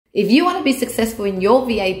If you want to be successful in your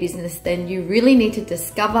VA business, then you really need to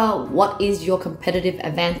discover what is your competitive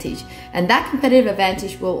advantage. And that competitive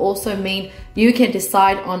advantage will also mean you can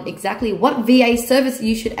decide on exactly what VA service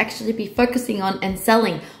you should actually be focusing on and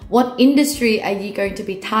selling. What industry are you going to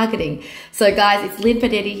be targeting? So guys, it's Lynn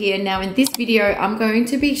Padetti here. Now in this video, I'm going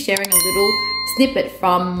to be sharing a little snippet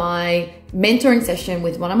from my mentoring session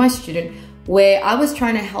with one of my students, where I was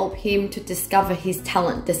trying to help him to discover his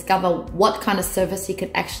talent, discover what kind of service he could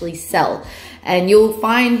actually sell. And you'll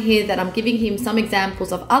find here that I'm giving him some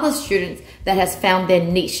examples of other students that has found their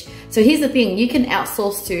niche. So here's the thing, you can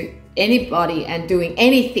outsource to anybody and doing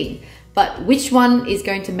anything, but which one is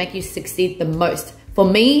going to make you succeed the most? For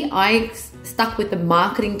me, I stuck with the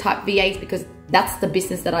marketing type VAs because that's the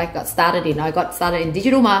business that I got started in. I got started in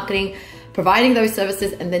digital marketing, providing those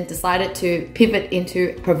services, and then decided to pivot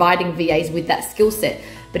into providing VAs with that skill set.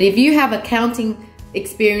 But if you have accounting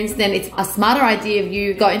experience, then it's a smarter idea if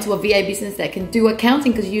you got into a VA business that can do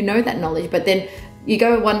accounting because you know that knowledge, but then you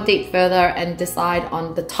go one deep further and decide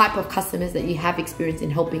on the type of customers that you have experience in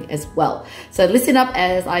helping as well. So listen up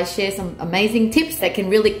as I share some amazing tips that can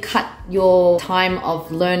really cut your time of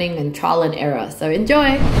learning and trial and error. So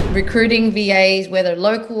enjoy. Recruiting VAs, whether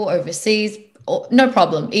local, overseas, no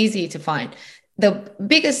problem, easy to find. The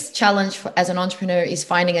biggest challenge as an entrepreneur is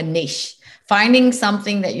finding a niche, finding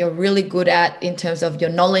something that you're really good at in terms of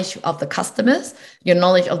your knowledge of the customers, your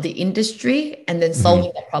knowledge of the industry, and then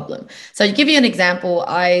solving that problem. So to give you an example,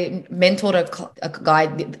 I mentored a guy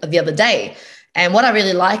the other day. And what I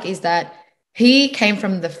really like is that he came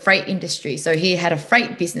from the freight industry. So he had a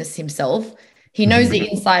freight business himself. He knows the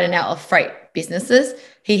inside and out of freight businesses.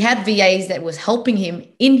 He had VAs that was helping him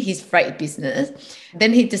in his freight business.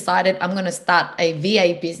 Then he decided, I'm going to start a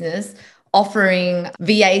VA business offering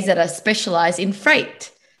VAs that are specialized in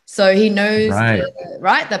freight. So he knows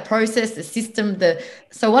the process, the system.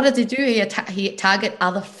 So what does he do? He target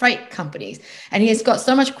other freight companies, and he's got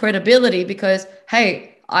so much credibility because,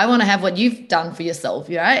 hey, I want to have what you've done for yourself,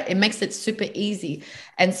 right? It makes it super easy.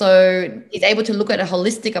 And so he's able to look at a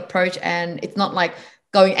holistic approach, and it's not like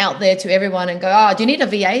going out there to everyone and go, oh, do you need a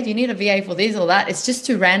VA? Do you need a VA for this or that? It's just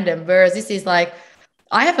too random. Whereas this is like,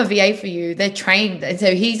 I have a VA for you. They're trained. And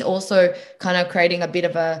so he's also kind of creating a bit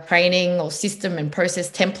of a training or system and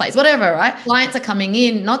process templates, whatever, right? Clients are coming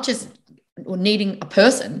in, not just needing a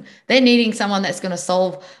person. They're needing someone that's going to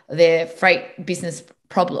solve their freight business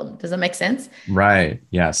problem. Does that make sense? Right.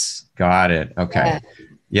 Yes. Got it. Okay.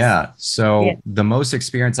 Yeah. So the most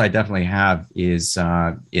experience I definitely have is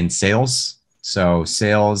in sales. So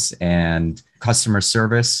sales and customer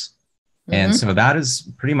service. And so that is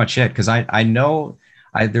pretty much it. Because I know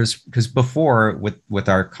because before with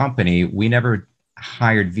our company, we never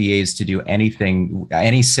hired VAs to do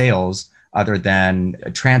any sales other than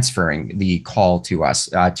transferring the call to us,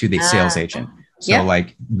 to the sales agent. So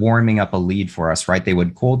like warming up a lead for us, right? They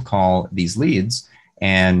would cold call these leads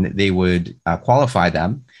and they would qualify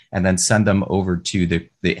them and then send them over to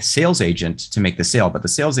the sales agent to make the sale. But the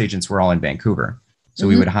sales agents were all in Vancouver. So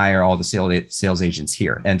we would hire all the sales agents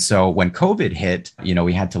here. And so when COVID hit,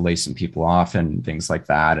 we had to lay some people off and things like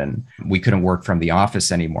that. And we couldn't work from the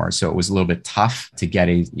office anymore. So it was a little bit tough to get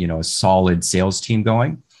a solid sales team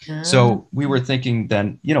going. So we were thinking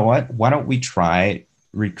then, you know what, why don't we try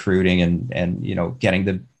recruiting and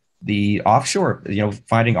getting the offshore,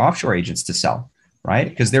 finding offshore agents to sell, right?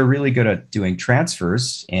 Because they're really good at doing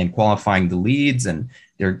transfers and qualifying the leads, and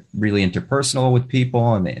they're really interpersonal with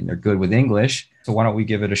people, and they're good with English. So why don't we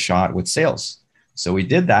give it a shot with sales? So we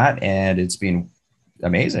did that, and it's been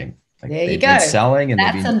amazing. Like there you go. Selling,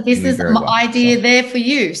 and this is my idea there for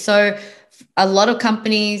you. So a lot of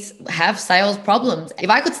companies have sales problems. If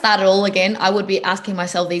I could start it all again, I would be asking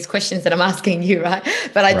myself these questions that I'm asking you, right?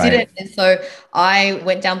 But I didn't. And so I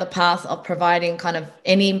went down the path of providing kind of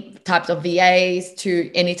any types of VAs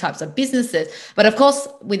to any types of businesses. But of course,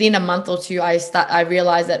 within a month or two, I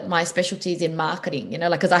realized that my specialty is in marketing,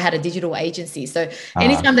 because I had a digital agency. So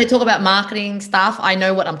anytime they talk about marketing stuff, I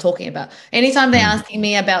know what I'm talking about. Anytime they're asking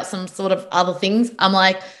me about some sort of other things, I'm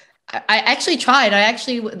like, I actually tried.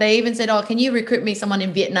 They even said, oh, can you recruit me someone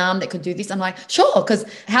in Vietnam that could do this? I'm like, sure, because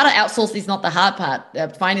how to outsource is not the hard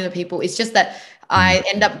part, finding the people. It's just that I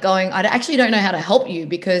end up going, I actually don't know how to help you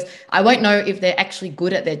because I won't know if they're actually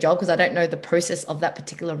good at their job because I don't know the process of that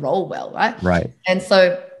particular role well, right? Right. And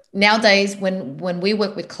so nowadays when we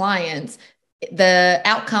work with clients, the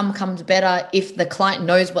outcome comes better if the client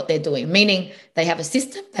knows what they're doing, meaning they have a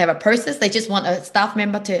system, they have a process, they just want a staff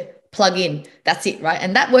member to plug in. That's it, right?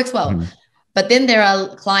 And that works well. But then there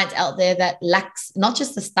are clients out there that lacks not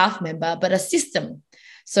just a staff member, but a system.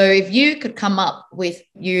 So if you could come up with,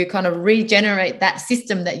 you kind of regenerate that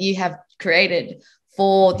system that you have created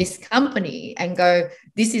for this company and go,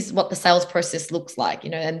 this is what the sales process looks like,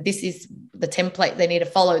 and this is the template they need to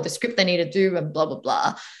follow, the script they need to do, and blah, blah,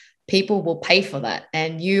 blah. People will pay for that.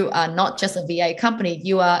 And you are not just a VA company,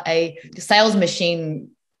 you are a sales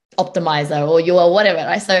machine optimizer, or you are whatever,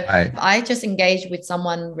 right? So I just engaged with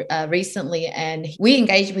someone recently, and we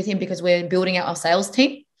engaged with him because we're building out our sales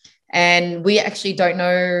team. And we actually don't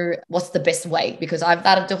know what's the best way, because I've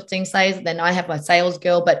started doing sales, then I have my sales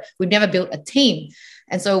girl, but we've never built a team.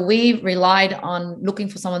 And so we relied on looking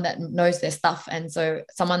for someone that knows their stuff. And so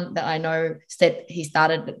someone that I know said he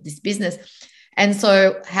started this business. And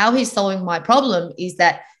so how he's solving my problem is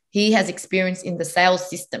that he has experience in the sales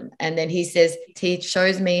system. And then he says, he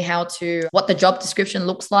shows me what the job description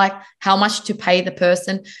looks like, how much to pay the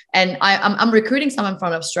person. And I'm recruiting someone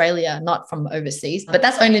from Australia, not from overseas, but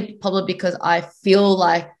that's only probably because I feel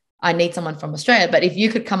like I need someone from Australia. But if you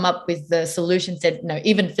could come up with the solution, said, no,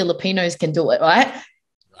 even Filipinos can do it, right?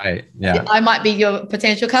 Right. Yeah. I might be your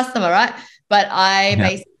potential customer, right? But I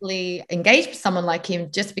basically engaged with someone like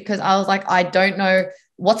him just because I was like, I don't know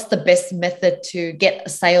what's the best method to get a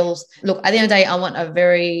sales. Look, at the end of the day, I want a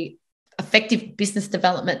very effective business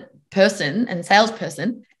development person and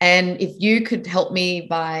salesperson. And if you could help me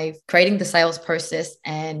by creating the sales process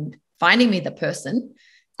and finding me the person,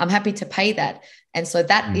 I'm happy to pay that. And so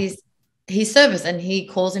that is his service. And he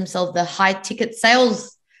calls himself the high ticket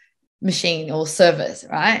sales machine or service,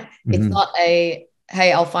 right? It's not a,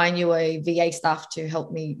 hey, I'll find you a VA staff to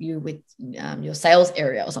help you with your sales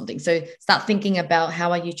area or something. So start thinking about how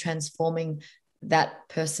are you transforming that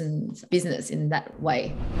person's business in that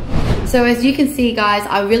way. So as you can see, guys,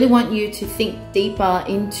 I really want you to think deeper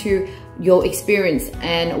into your experience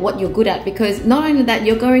and what you're good at, because not only that,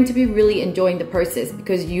 you're going to be really enjoying the process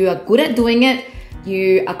because you are good at doing it,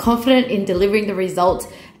 you are confident in delivering the results,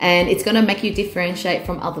 and it's going to make you differentiate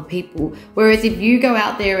from other people. Whereas if you go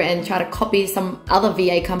out there and try to copy some other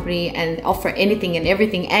VA company and offer anything and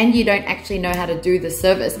everything, and you don't actually know how to do the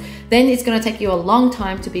service, then it's going to take you a long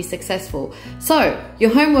time to be successful. So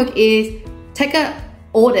your homework is take a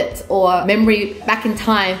audit or memory back in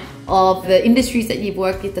time of the industries that you've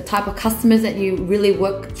worked with, the type of customers that you really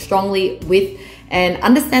work strongly with, and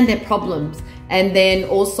understand their problems. And then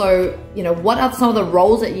also, what are some of the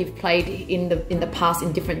roles that you've played in the past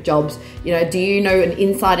in different jobs? Do you know an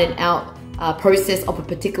inside and out process of a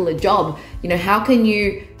particular job? How can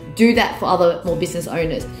you do that for other small business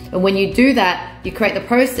owners? And when you do that, you create the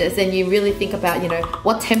process and you really think about,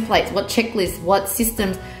 what templates, what checklists, what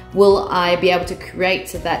systems will I be able to create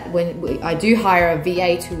so that when I do hire a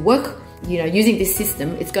VA to work, using this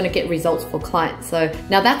system, it's going to get results for clients. So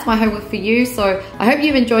now that's my homework for you. So I hope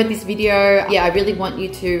you've enjoyed this video. Yeah, I really want you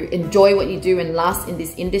to enjoy what you do and last in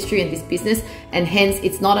this industry and this business. And hence,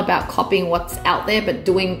 it's not about copying what's out there, but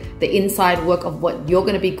doing the inside work of what you're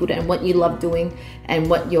going to be good at and what you love doing and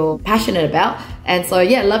what you're passionate about. And so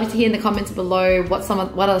yeah, love to hear in the comments below what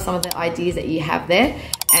are some of the ideas that you have there.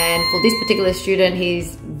 And for this particular student,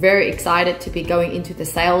 he's very excited to be going into the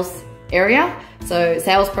sales area, so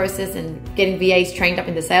sales process and getting VAs trained up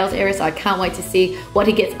in the sales area. So I can't wait to see what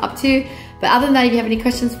he gets up to. But other than that, if you have any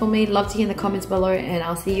questions for me, love to hear in the comments below, and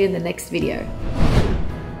I'll see you in the next video.